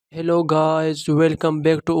Hello guys, welcome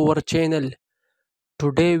back to our channel.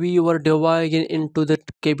 Today we were diving into the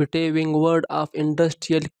captivating world of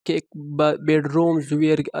industrial bedrooms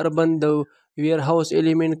where urban the warehouse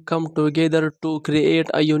elements come together to create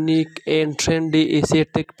a unique and trendy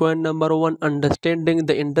aesthetic. Point number one, understanding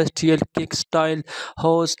the industrial kick style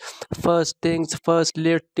house. First things first,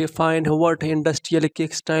 let's define what industrial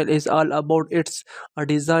kick style is all about. It's a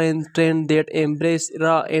design trend that embraces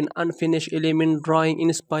raw and unfinished element, drawing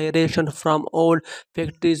inspiration from old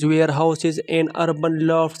factories, warehouses, and urban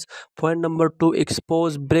lofts. Point number two,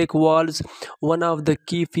 exposed brick walls. One of the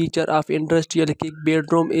key features of industrial kick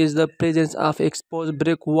bedroom is the presence of exposed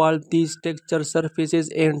brick wall. These texture surfaces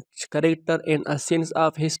and character and a sense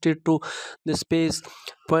of history to the space.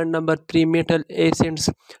 Point number three, metal accents.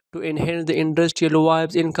 To enhance the industrial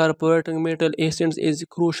vibes, incorporating metal accents is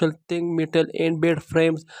crucial thing. Metal and bed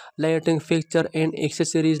frames, lighting fixture, and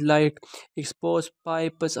accessories like exposed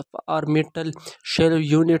pipes or metal shelf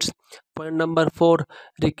units. Point number four,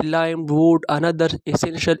 reclaimed wood. Another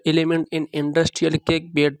essential element in industrial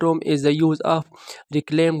cake bedroom is the use of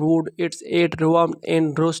reclaimed wood. It's add warmth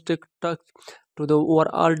and rustic touch to the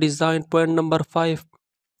overall design. Point number five,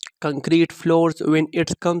 concrete floors. When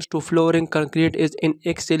it comes to flooring, concrete is an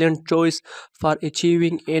excellent choice for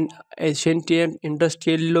achieving an ancient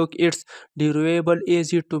industrial look. It's durable,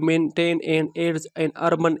 easy to maintain, and adds an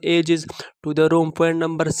urban edges to the room. Point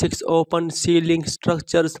number six, open ceiling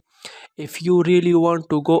structures. If you really want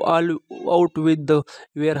to go all out with the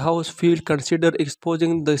warehouse feel, consider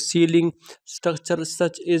exposing the ceiling structures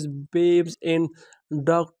such as beams and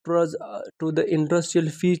ductwork to the industrial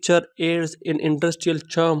feature adds an industrial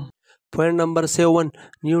charm. Point number seven,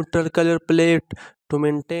 neutral color palette. To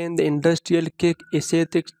maintain the industrial kick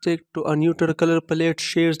aesthetic, stick to a neutral color palette.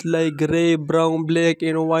 Shades like gray, brown, black,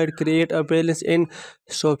 and white create a balanced and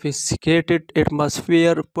sophisticated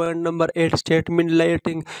atmosphere. Point number eight, statement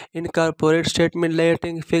lighting. Incorporate statement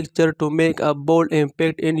lighting fixture to make a bold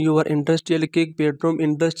impact in your industrial kick bedroom.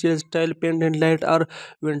 Industrial style pendant light are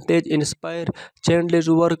vintage inspired. Chandeliers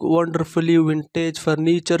work wonderfully. Vintage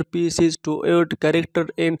furniture pieces to add character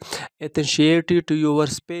and authenticity to your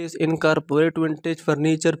space. Incorporate vintage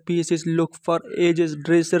furniture pieces. Look for edges,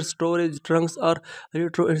 dressers, storage trunks, or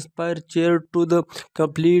retro-inspired chair to the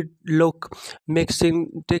complete look.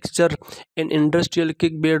 Mixing texture. An industrial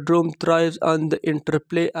kick bedroom thrives on the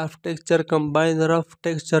interplay of texture. Combine rough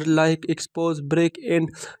texture like exposed brick and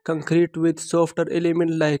concrete with softer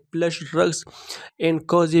elements like plush rugs and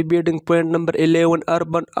cozy bedding. Point number 11,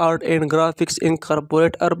 urban art and graphics.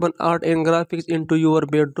 Incorporate urban art and graphics into your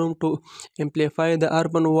bedroom to amplify the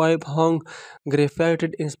urban vibe. Hung graffiti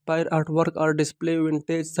inspired artwork or display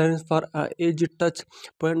vintage signs for a edgy touch.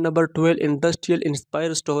 Point number 12, industrial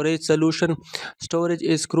inspired storage solution. Storage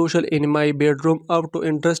is crucial in my bedroom. Up to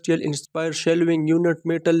industrial inspired shelving unit,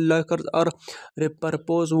 metal lockers, or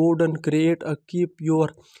repurposed wooden create a keep your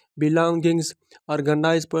belongings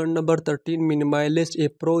organized. Point number 13, minimalist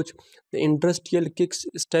approach. The industrial kicks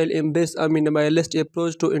style embrace a minimalist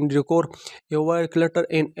approach to decor. Avoid clutter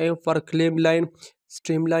and aim for clean line,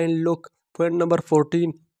 streamline look. Point number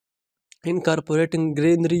 14, incorporating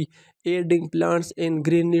greenery. Adding plants and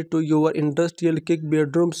greenery to your industrial kick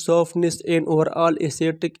bedroom softness and overall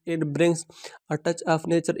aesthetic. It brings a touch of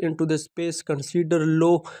nature into the space. Consider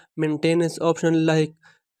low maintenance option like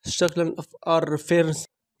succulent or ferns.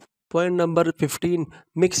 Point number 15,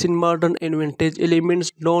 mix in modern and vintage elements.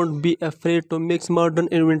 Don't be afraid to mix modern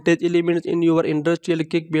and vintage elements in your industrial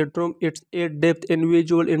kick bedroom. It's add depth and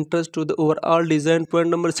visual interest to the overall design. Point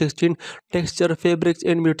number 16, texture fabrics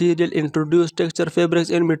and material. Introduce texture fabrics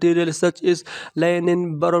and materials such as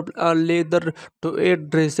linen, burlap, or leather to add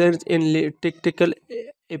designs and tactical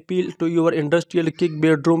appeal to your industrial kick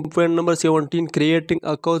bedroom. Point number 17, creating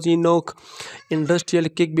a cozy nook. Industrial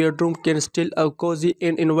kick bedroom can still a cozy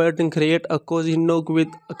and inviting. Create a cozy nook with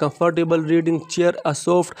a comfortable reading chair, a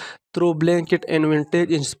soft throw blanket, and vintage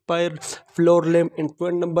inspired floor lamp. In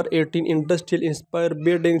point number 18, industrial inspired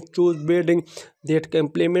bedding. Choose bedding that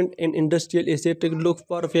complement an industrial aesthetic. Look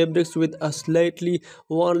for fabrics with a slightly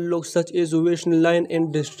worn look such as western line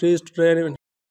and distressed